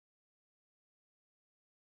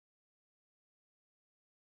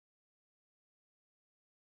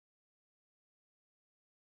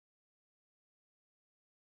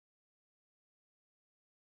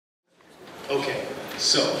Okay,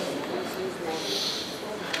 so,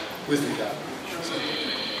 with me now.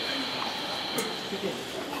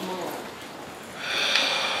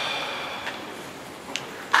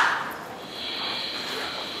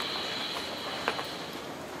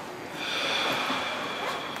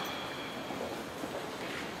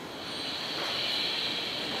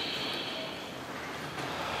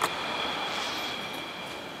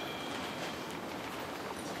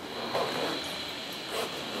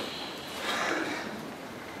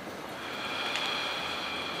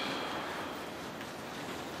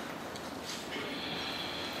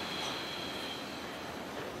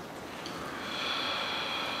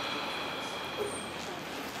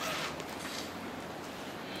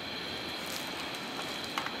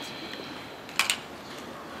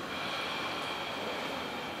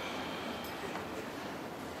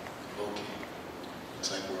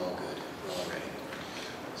 Looks like we're all good. We're all ready.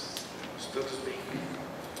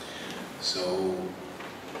 So,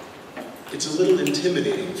 it's a little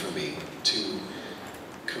intimidating for me to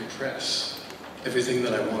compress everything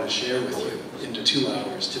that I want to share with you into 2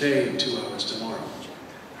 hours today and 2 hours tomorrow.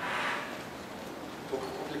 Pouco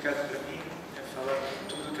complicado para mim é falar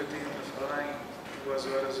tudo que eu tenho para falar em 2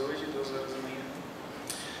 horas hoje e 2 horas amanhã.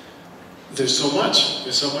 There's so much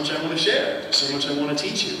I want to share. There's so much I want to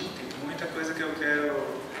teach you. Tem muita coisa que eu quero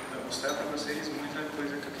mostrar para vocês, muita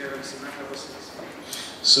coisa que eu quero ensinar para vocês.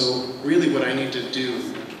 So really what I need to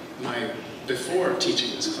do, before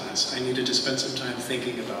teaching this class, I needed to spend some time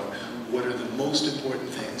thinking about what are the most important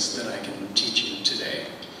things that I can teach you today.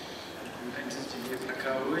 Antes de vir para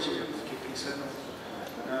cá hoje, eu fiquei pensando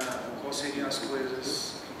quais seriam as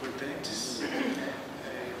coisas importantes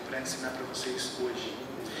para ensinar para vocês hoje.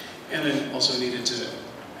 And I also needed to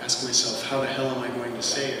ask myself, how the hell am I going to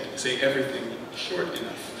say it? Say everything short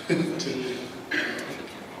enough.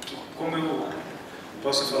 Como eu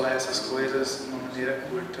posso falar essas coisas de uma maneira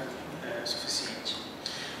curta suficiente?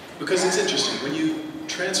 Because it's interesting, when you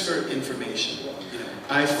transfer information,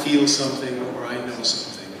 I feel something or I know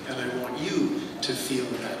something, and I want you to feel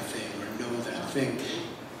that thing or know that thing.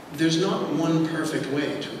 There's not one perfect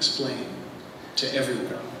way to explain to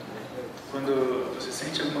everyone. Quando você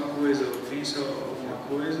sente alguma coisa ou pensa alguma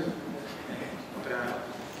coisa, para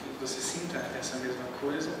que você sinta essa mesma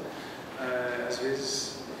coisa, às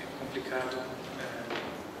vezes é complicado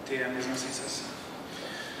ter a mesma sensação.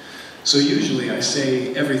 So usually I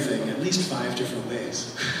say everything at least 5 different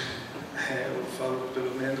ways. Eu falo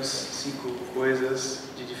pelo menos 5 coisas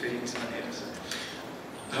de diferentes maneiras.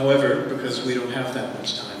 However, because we don't have that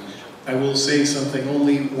much time, I will say something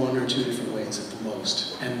only 1 or 2 different ways at the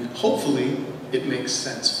most, and hopefully it makes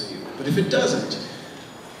sense for you. But if it doesn't,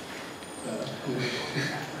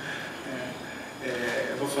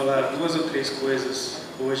 eu vou falar 2 ou 3 coisas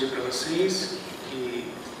hoje para vocês e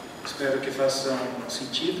espero que façam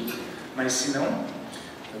sentido, mas se não,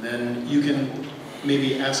 and then you can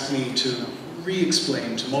maybe ask me to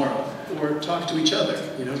re-explain tomorrow or talk to each other,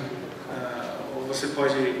 you know. Ou você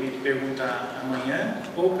pode me perguntar amanhã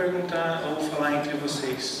ou falar entre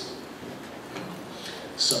vocês.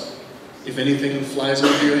 So, if anything flies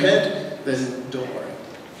over your head, then don't worry.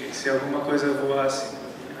 E se alguma coisa voar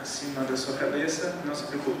acima da sua cabeça, não se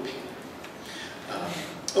preocupe.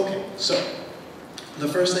 Okay, so the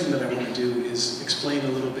first thing that I want to do is explain a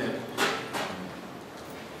little bit,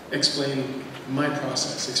 explain my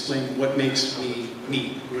process, explain what makes me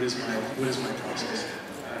me. What is my process?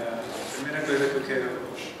 A primeira coisa que eu quero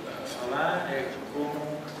falar é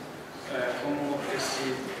como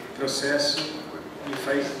esse processo me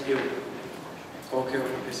faz eu. Qual que é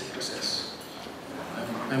esse processo?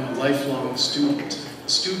 I'm a lifelong student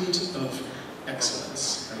of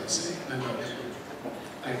excellence, I would say.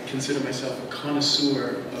 I consider myself a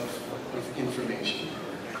connoisseur of information.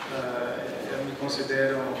 Eu me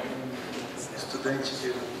considero estudante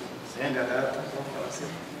de longa data, vamos falar assim,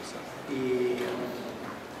 e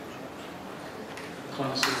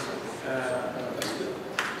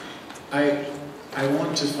I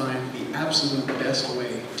want to find the absolute best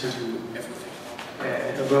way to do everything.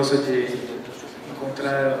 Eu gosto de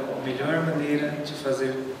encontrar a melhor maneira de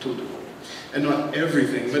fazer tudo. And not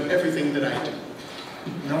everything, but everything that I do.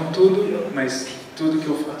 Não tudo, mas tudo que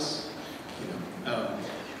eu faço.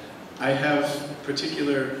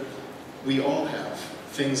 We all have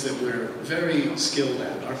things that we're very skilled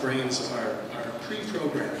at. Our brains are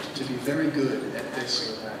pre-programmed to be very good at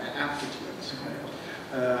this aptitudes.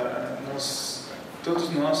 Todos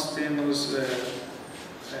nós temos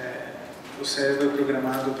o cérebro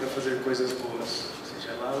programado para fazer coisas boas,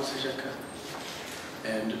 seja lá ou seja cá.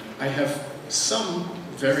 And I have some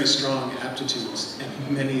very strong aptitudes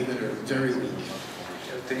and many that are very weak.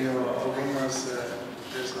 Eu tenho algumas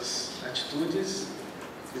dessas atitudes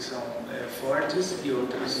que são fortes e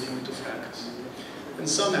outras muito fracas. And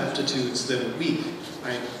some aptitudes that are weak,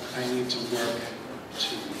 I need to work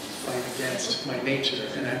to fight against my nature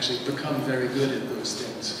and actually become very good at those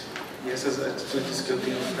things. E essas atitudes que eu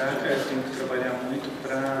tenho fraca, eu tenho que trabalhar muito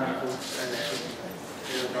para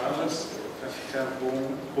elevá-las, para ficar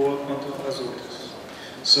boa quanto as outras.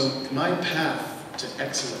 So my path to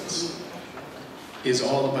excellence is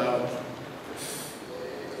all about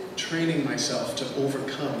training myself to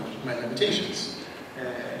overcome my limitations.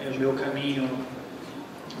 O meu caminho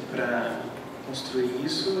para construir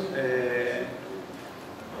isso é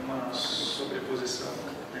uma sobreposição,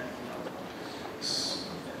 né?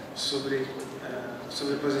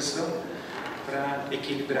 Sobreposição para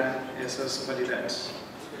equilibrar essas qualidades.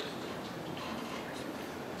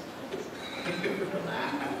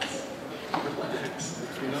 Relax.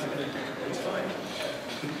 It's fine.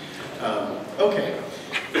 Okay,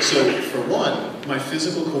 so for one, my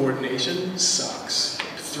physical coordination sucks.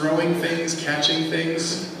 Throwing things, catching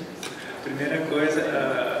things. Primeira coisa,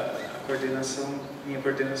 minha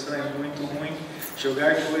coordenação é muito ruim.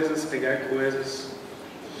 Jogar coisas, pegar coisas.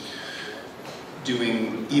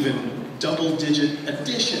 Doing even double-digit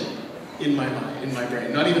addition in my mind, in my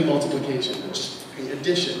brain. Not even multiplication, just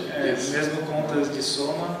addition. Mesmo contas de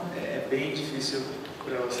soma, é bem difícil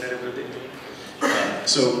para o cérebro dele.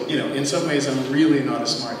 So, you know, in some ways I'm really not a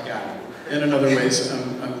smart guy. In other ways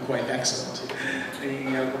I'm quite excellent.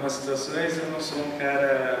 Em algumas situações eu não sou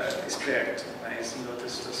cara esperto, mas em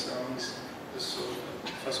outras situações eu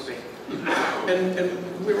faço bem.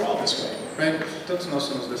 And we're all this way, right? Todos nós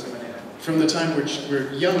somos dessa maneira. From the time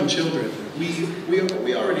we're young children,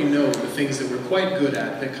 we already know the things that we're quite good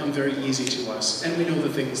at that come very easy to us, and we know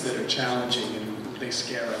the things that are challenging and they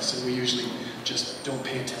scare us, and we usually just don't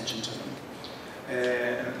pay attention to them.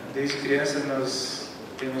 Desde criança nós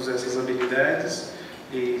temos essas habilidades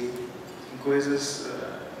e coisas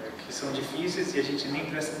que são difíceis e a gente nem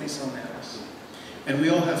presta atenção nelas. And we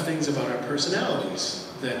all have things about our personalities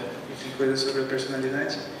that tem coisas sobre a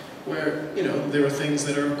personalidade where, you know, there are things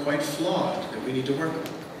that are quite flawed that we need to work on.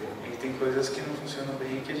 E tem coisas que não funcionam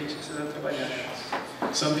bem que a gente precisa trabalhar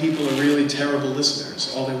nelas. Some people are really terrible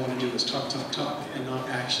listeners. All they want to do is talk, talk, talk, and not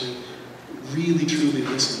actually really truly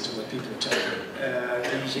listen to what people are telling them.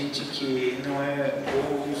 Tem gente que não é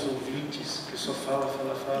bons ouvintes, que só fala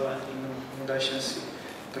e não dá chance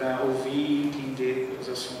para ouvir e entender os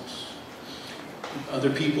assuntos. Other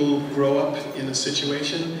people grow up in a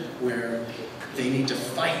situation where they need to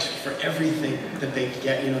fight for everything that they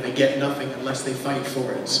get. You know, they get nothing unless they fight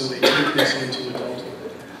for it. So they take this into adulthood.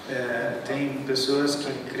 Tem pessoas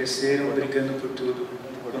que cresceram brigando por tudo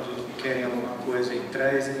quando querem alguma coisa e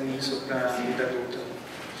trazem isso para a vida adulta.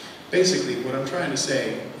 Basically, what I'm trying to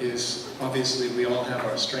say is, obviously, we all have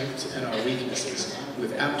our strengths and our weaknesses,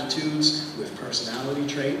 with aptitudes, with personality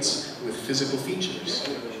traits, with physical features.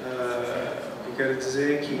 Eu quero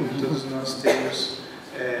dizer que todos nós temos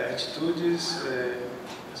atitudes,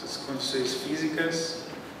 essas condições físicas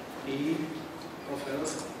e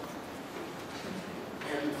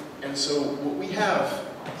And so what we have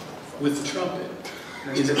with the trumpet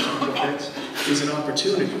is an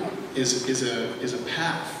opportunity, is a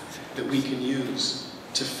path that we can use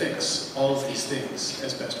to fix all of these things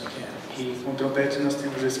as best we can. E com o trompete nós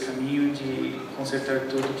temos esse caminho de consertar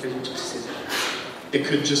tudo o que a gente precisa. It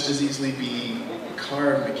could just as easily be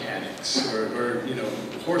car mechanics or you know,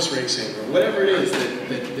 horse racing or whatever it is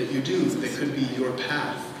that you do that could be your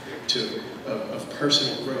path of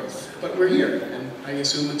personal growth. But we're here, and I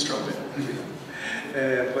assume it's trumpet.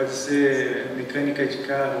 Pode ser mecânica de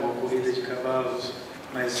carro ou corrida de cavalos,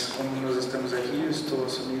 mas como nós estamos aqui, eu estou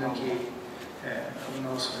assumindo que o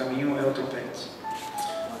nosso caminho é o trompete.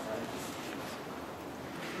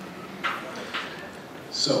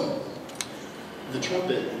 So, the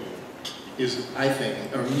trumpet is, I think,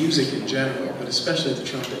 or music in general, but especially the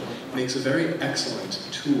trumpet, makes a very excellent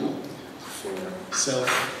tool for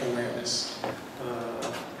self-awareness.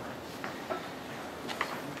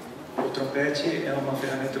 O trompete é uma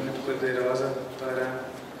ferramenta muito poderosa para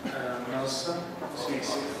a nossa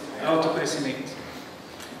ciência, autoconhecimento.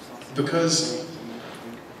 Because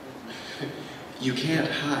you can't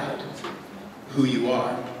hide who you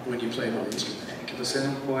are when you play one instrument. Que você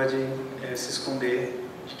não pode se esconder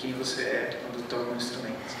de quem você é quando toca um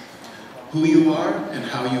instrumento. Who you are and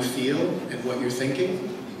how you feel and what you're thinking.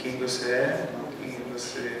 Quem você é,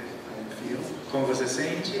 como você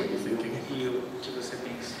sente e o que você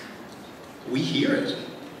pensa. We hear it.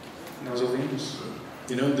 Nós ouvimos.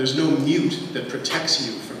 You know, there's no mute that protects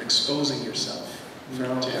you from exposing yourself.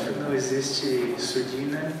 Não, to everyone. não existe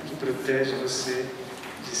surdina que protege você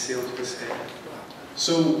de ser o que você é.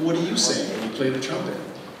 So what do you say when you play the trumpet?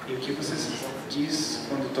 E o que você diz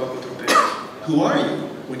quando toca o trompete? Who are you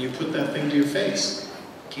when you put that thing to your face?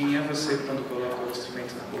 Quem é você quando coloca o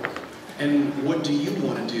instrumento na boca? And what do you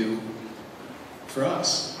want to do for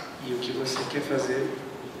us? E o que você quer fazer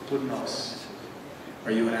por nós?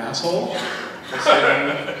 Are you an asshole? Você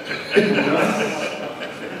é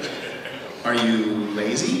Are you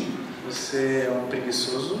lazy? Você é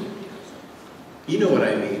preguiçoso? You know what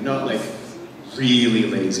I mean, not like really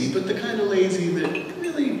lazy, but the kind of lazy that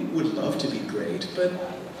really would love to be great, but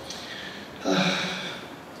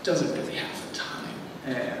doesn't really have the time.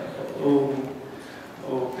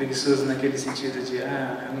 Ou preguiçoso naquele sentido de,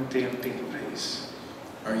 eu não tenho tempo para isso.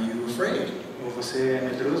 Are you afraid? Ou você é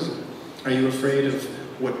medroso? Are you afraid of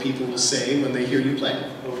what people will say when they hear you play?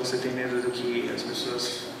 Ou você tem medo do que as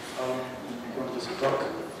pessoas falam quando você toca?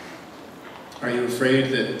 Are you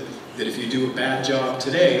afraid that if you do a bad job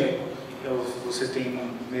today, Ou você tem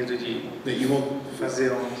medo de that you won't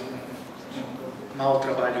fazer mau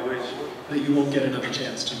trabalho hoje get another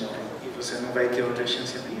chance tomorrow? e você não vai ter outra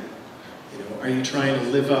chance amanhã? You know, are you trying to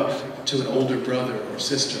live up to an older brother or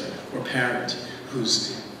sister or parent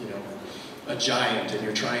who's, a giant and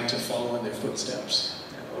you're trying to follow in their footsteps?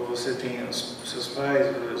 Ou você tem os seus pais,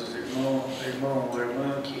 os irmão ou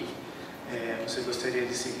irmã que você gostaria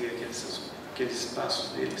de seguir aqueles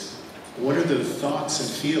passos deles? What are the thoughts and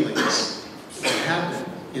feelings that happen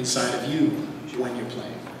inside of you when you're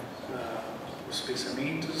playing? Os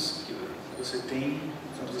pensamentos que você tem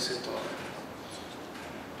quando você toca.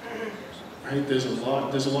 Right? There's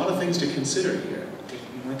a lot of things to consider here. Tem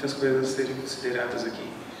muitas coisas a serem consideradas aqui.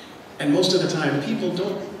 And most of the time, people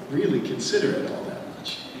don't really consider it all that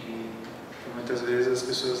much. E muitas vezes as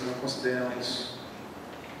pessoas não consideram isso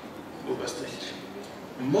o bastante.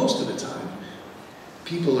 Most of the time,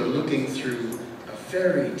 people are looking through a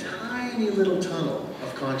very tiny little tunnel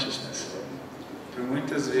of consciousness. Por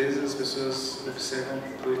muitas vezes as pessoas observam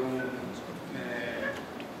por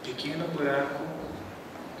pequeno buraco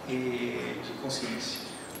de consciência.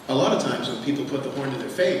 A lot of times when people put the horn to their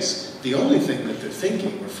face, the only thing that they're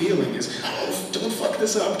thinking or feeling is, oh, don't fuck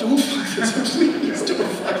this up, don't fuck this up, please,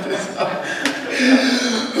 don't fuck this up.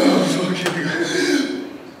 Oh, fuck it.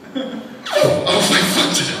 Oh, I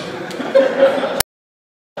fucked it up.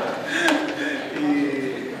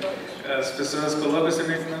 E as pessoas colocam esse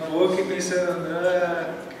instrumento na boca e pensando,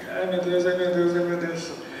 ai meu Deus, ai meu Deus, ai meu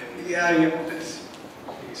Deus. E aí acontece.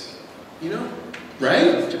 Isso. You know?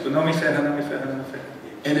 Right? Tipo, não me ferra, não me ferra, não me ferra.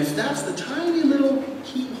 And if that's the tiny little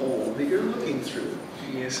keyhole that you're looking through,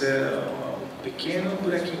 E esse é o pequeno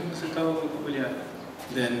buraquinho que você está olhando.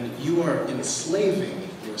 then you are enslaving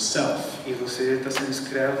yourself, E você está sendo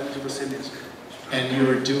escravo de você mesmo. and you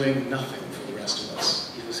are doing nothing for the rest of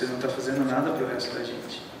us. E você não está fazendo nada para o resto da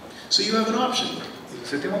gente. So you have an option. E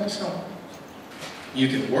você tem uma opção. You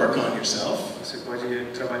can work on yourself. Você pode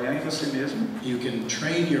trabalhar em você mesmo. You can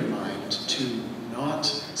train your mind to not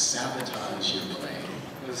sabotage your playing.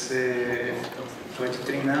 Você pode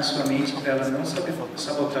treinar sua mente para ela não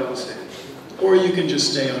sabotar você. Or you can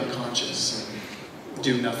just stay unconscious and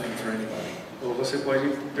do nothing for anybody. Ou você pode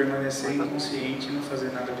permanecer inconsciente e não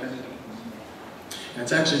fazer nada para ninguém. And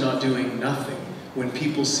it's actually not doing nothing when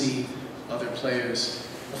people see other players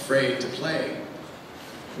afraid to play.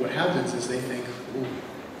 What happens is they think, ooh,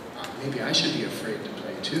 maybe I should be afraid to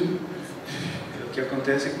play too. O que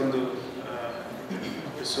acontece quando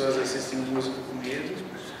pessoas assistem música com medo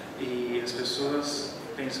e as pessoas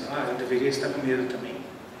pensam, eu deveria estar com medo também.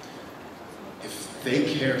 If they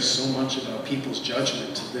care so much about people's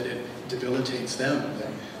judgment that it debilitates them,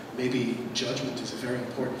 then maybe judgment is a very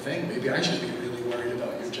important thing. Maybe I should be really worried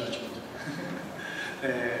about your judgment.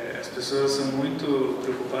 As pessoas são muito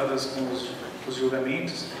preocupadas com os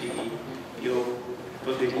julgamentos e eu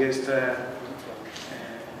poderia estar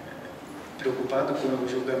preocupado com o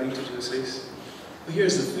julgamento de vocês. But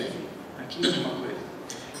here's the thing. Aqui é uma coisa.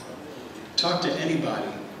 Talk to anybody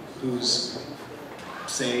who's,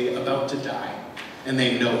 say, about to die, and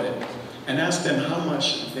they know it, and ask them how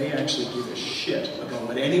much they actually give a shit about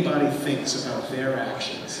what anybody thinks about their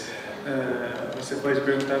actions. Você pode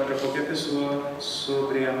perguntar para qualquer pessoa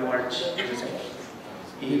sobre a morte, por exemplo.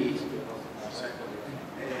 E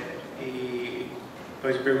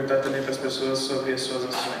pode perguntar também para as pessoas sobre as suas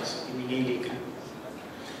ações. E ninguém liga.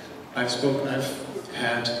 I've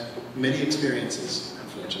had many experiences,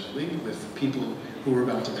 unfortunately, with people who were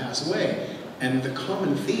about to pass away, and the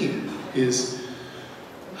common theme is,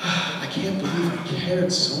 I can't believe I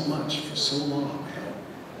cared so much for so long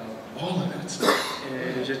about all of that stuff.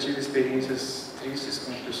 Eu já tive experiências tristes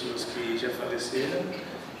com pessoas que já faleceram,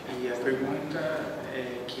 e a pergunta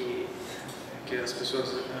que as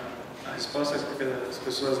pessoas, a resposta que as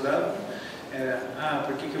pessoas davam era: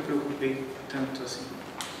 por que eu preocupei tanto assim?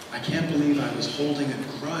 I can't believe I was holding a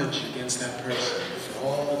grudge against that person for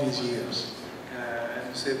all these years.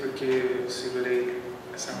 Não sei porque eu segurei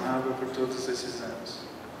essa mágoa por todos esses anos.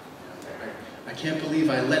 I can't believe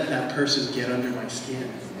I let that person get under my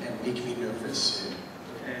skin and make me nervous.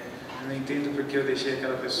 Eu não entendo porque eu deixei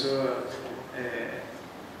aquela pessoa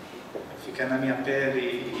ficar na minha pele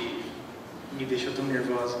e me deixou tão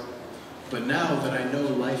nervosa. But now that I know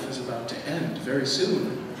life is about to end very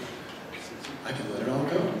soon, I can let it all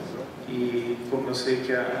go. E como eu sei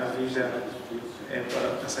que a vida é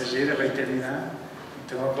passageira, vai terminar,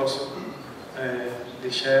 então eu posso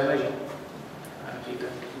deixar ela aí, a vida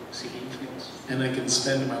seguir em frente. And I can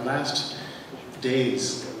spend my last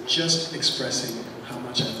days just expressing how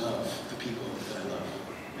much I love the people that I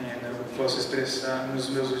love. Eu posso expressar, nos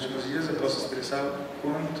meus últimos dias, eu posso expressar o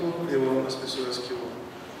quanto eu amo as pessoas que eu amo.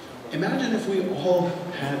 Imagine if we all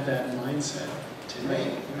had that mindset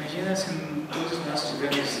today. Imagina se todos nós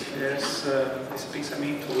tivermos esse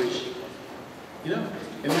pensamento hoje. You know,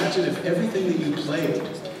 imagine if everything that you played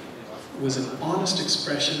was an honest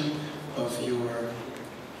expression of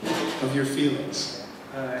your feelings.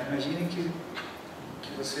 Imagine que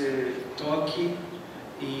você toque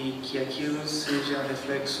e que aquilo seja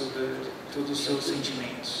reflexo de todos os seus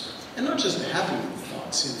sentimentos. And not just happy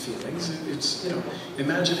thoughts and feelings. It's, you know,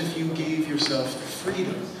 imagine if you gave yourself the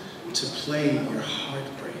freedom to play your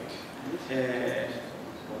heartbreak.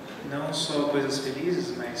 Não só coisas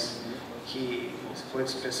felizes, mas que você pode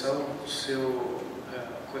expressar o seu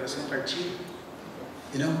coração partido.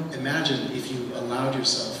 You know, imagine if you allowed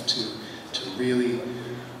yourself to really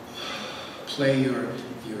play your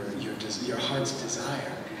heart's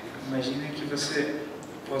desire. Imagine que você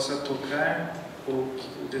possa tocar o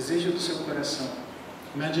desejo do seu coração.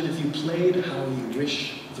 Imagine if you played how you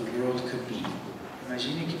wish the world could be.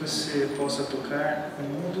 Imagine que você possa tocar o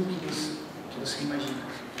mundo que você imagina,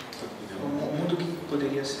 o mundo que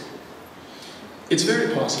poderia ser. It's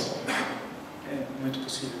very possible. É muito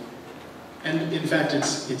possível. And in fact,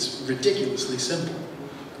 it's ridiculously simple.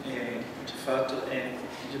 De fato, é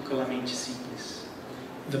ridiculamente simples.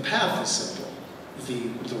 The path is simple.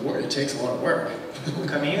 The work, it takes a lot of work. O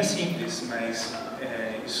caminho é simples, mas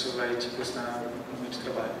isso vai te custar muito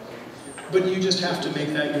trabalho. But you just have to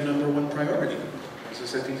make that your number one priority. Mas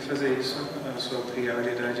você tem que fazer isso a sua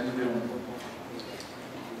prioridade número 1.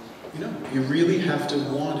 You know, you really have to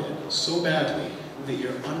want it so badly that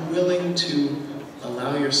you're unwilling to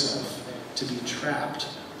allow yourself to be trapped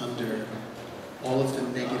under all of the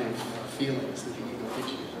negative feelings that the ego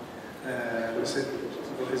gives you.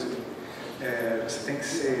 Vou resumir. Você tem que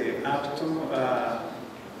ser apto a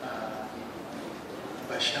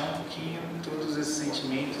baixar um pouquinho todos esses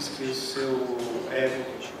sentimentos que o seu ego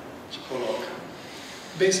te coloca.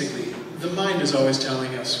 Basically, the mind is always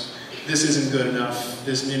telling us, this isn't good enough,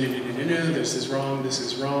 this is wrong, this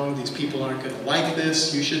is wrong, these people aren't going to like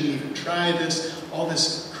this, you shouldn't even try this, all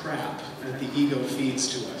this crap that the ego feeds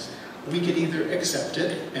to us. We can either accept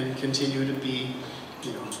it and continue to be,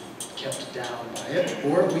 you know, kept down by it,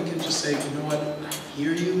 or we can just say, you know what, I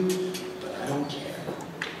hear you, but I don't care.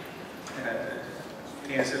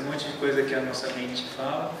 Tem esse monte de coisa que a nossa mente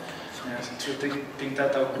fala, se você tentar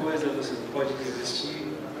tal coisa, você pode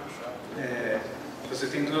desistir. Você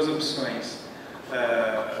tem duas opções,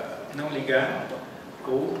 não ligar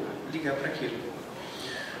ou ligar para aquilo.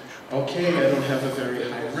 Okay, I don't have a very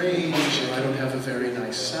high range, or I don't have a very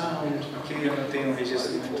nice sound. Ok, eu não tenho um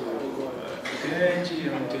registro muito grande,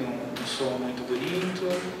 eu não tenho um som muito bonito.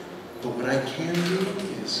 But what I can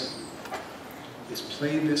do is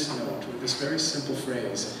play this note with this very simple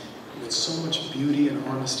phrase with so much beauty and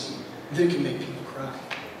honesty that it can make people cry.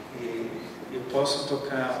 Eu posso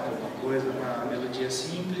tocar alguma coisa, uma melodia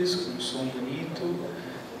simples, com um som bonito,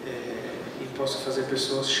 e posso fazer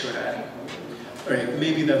pessoas chorarem. All right,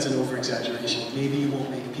 maybe that's an over-exaggeration. Maybe you won't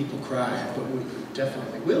make people cry, but we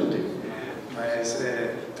definitely will do. Mas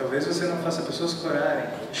talvez você não faça pessoas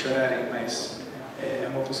chorarem, mas é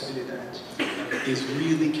uma possibilidade. Is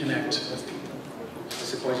really connect with people.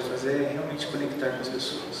 Você pode fazer realmente conectar com as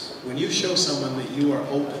pessoas. When you show someone that you are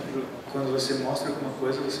open, quando você mostra alguma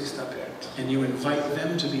coisa, você está aberto. And you invite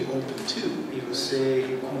them to be open too. E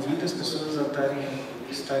você convida as pessoas a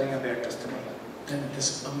estarem abertas também. Then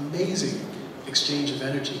this amazing exchange of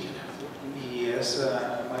energy can happen. E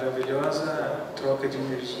essa maravilhosa troca de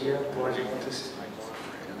energia pode acontecer.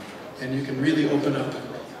 And you can really open up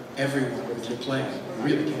everyone with your playing. You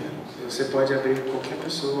really can. Você pode abrir qualquer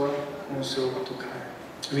pessoa com o seu tocar.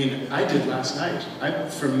 I mean, I did last night.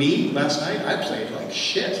 For me, last night, I played like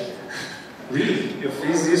shit. Really. Eu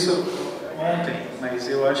fiz isso ontem, mas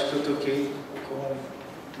eu acho que eu toquei com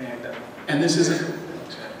merda. And this isn't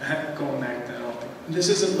Com merda ontem. This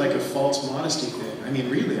isn't like a false modesty thing. I mean,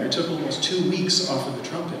 really, I took almost 2 weeks off of the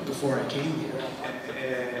trumpet before I came here.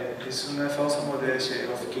 Isso não é falsa modéstia.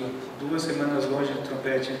 Eu fiquei 2 semanas longe do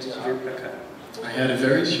trompete antes de vir para cá. I had a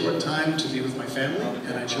very short time to be with my family,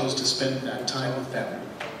 and I chose to spend that time with them.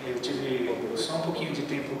 Eu tive só pouquinho de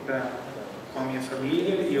tempo com a minha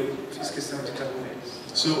família e eu fiz questão de estar com eles.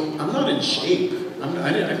 So I'm not in shape.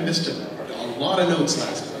 I missed a lot of notes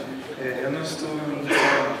last night. Eu não estou em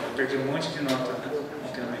forma. Eu perdi monte de nota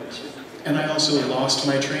ontem à noite. And I also lost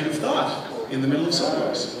my train of thought in the middle of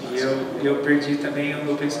solos. E eu perdi também o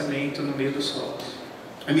meu pensamento no meio do solo.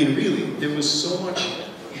 I mean, really, there was so much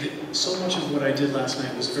of what I did last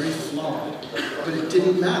night was very flawed, but it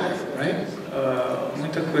didn't matter, right?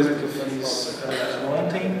 Muita coisa que eu fiz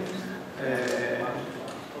ontem,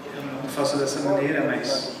 eu não faço dessa maneira,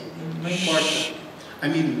 mas não importa. I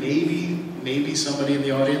mean, maybe somebody in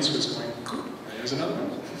the audience was going, there's another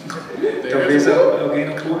one. Talvez alguém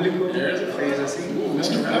no público fez assim.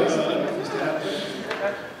 Mr. Rapa.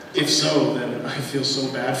 If so, then I feel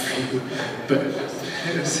so bad for you.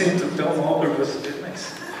 Eu sinto tão mal por você,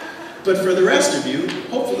 mas... But for the rest of you,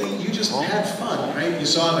 hopefully you just had fun, right? You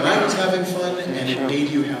saw that I was having fun, and it made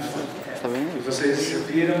you have fun. E vocês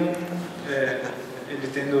viram ele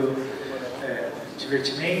tendo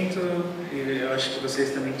divertimento, e eu acho que vocês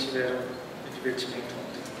também tiveram divertimento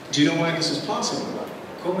ontem. Do you know why this is possible?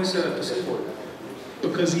 Como isso é possível?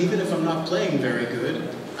 Because even if I'm not playing very good,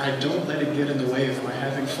 I don't let it get in the way of my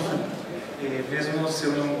having fun. E mesmo se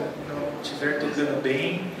eu não estiver tocando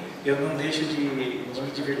bem, eu não deixo de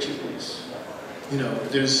me divertir com isso. You know,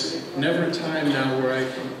 there's never a time now where I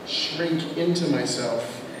can shrink into myself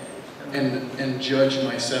and judge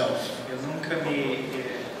myself. Eu nunca me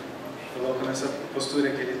coloco nessa postura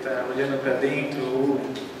que ele está olhando para dentro ou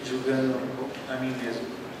julgando a mim mesmo.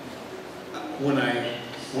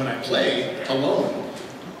 When I play alone,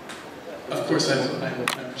 of course I'm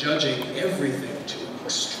judging everything to an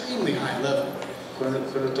extremely high level. Quando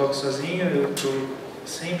eu toco sozinho, eu estou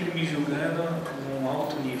sempre me julgando num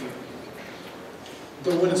alto nível.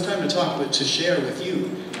 But when it's time to talk, but to share with you,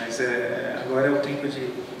 mas agora é o tempo de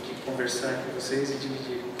conversar com vocês e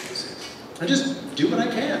dividir com vocês. I just do what I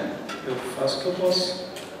can. Eu faço o que eu posso.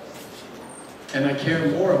 And I care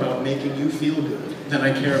more about making you feel good than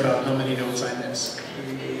I care about how many notes I miss.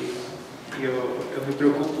 E eu me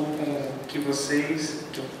preocupo com que vocês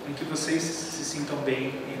se sintam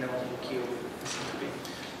bem e não com que eu me sinto bem.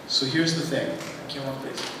 So here's the thing. Aqui é uma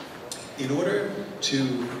coisa. In order to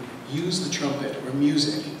use the trumpet or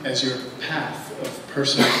music as your path of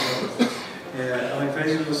personal growth, ao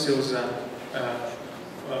invés de você usar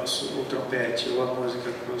o trompete ou a música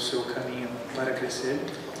para o seu caminho para crescer,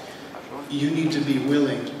 you need to be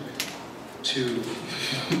willing to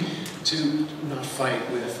not fight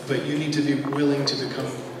with, but you need to be willing to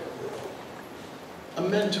become a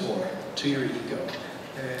mentor to your ego.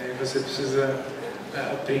 Você precisa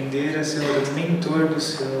aprender a ser o mentor do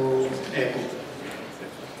seu ego.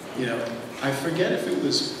 You know, I forget if it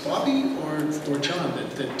was Bobby or John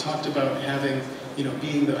that talked about having, you know,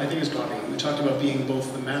 being the, I think it was Bobby, who talked about being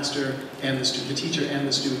both the master and the teacher and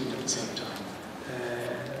the student at the same time.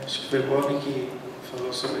 Acho que foi Bob que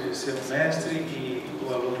falou sobre ser o mestre e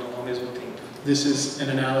o aluno ao mesmo tempo. This is an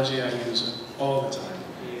analogy I use all the time.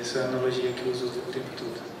 E essa é a analogia que eu uso o tempo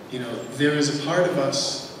todo. You know, there is a part of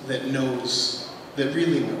us that knows, that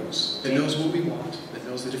really knows, that knows what we want, that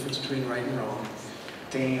knows the difference between right and wrong.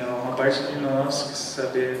 Tem uma parte de nós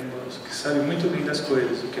que sabe muito bem das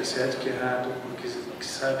coisas, o que é certo, o que é errado, que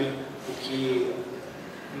sabe o que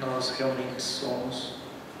nós realmente somos.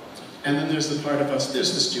 And then there's the part of us,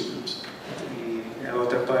 there's the student. E a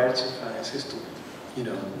outra parte esse estudo. You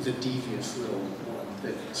know, the devious little one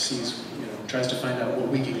that sees, you know, tries to find out what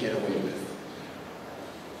we can get away with.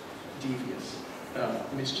 Devious,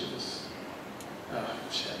 mischievous,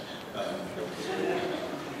 shit.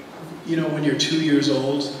 You know, when you're 2 years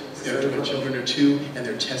old, your children are 2, and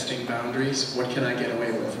they're testing boundaries. What can I get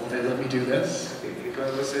away with? Will they let me do this? E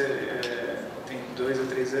quando você tem 2 a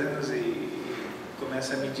 3 anos e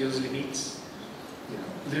começa a medir os limites. You know,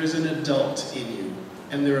 there's an adult in you,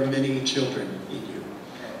 and there are many children in you.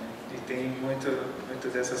 E tem muita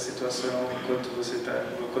dessa situação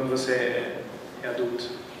quando você é adulto.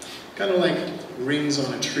 Kind of like rings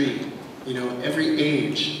on a tree. You know, every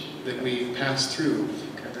age that we pass through,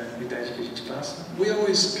 Cada idade que a gente passa, we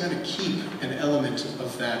always kind of keep an element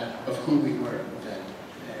of that, of who we were then.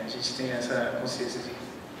 a gente tem essa consciência de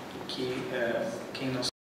que quem nós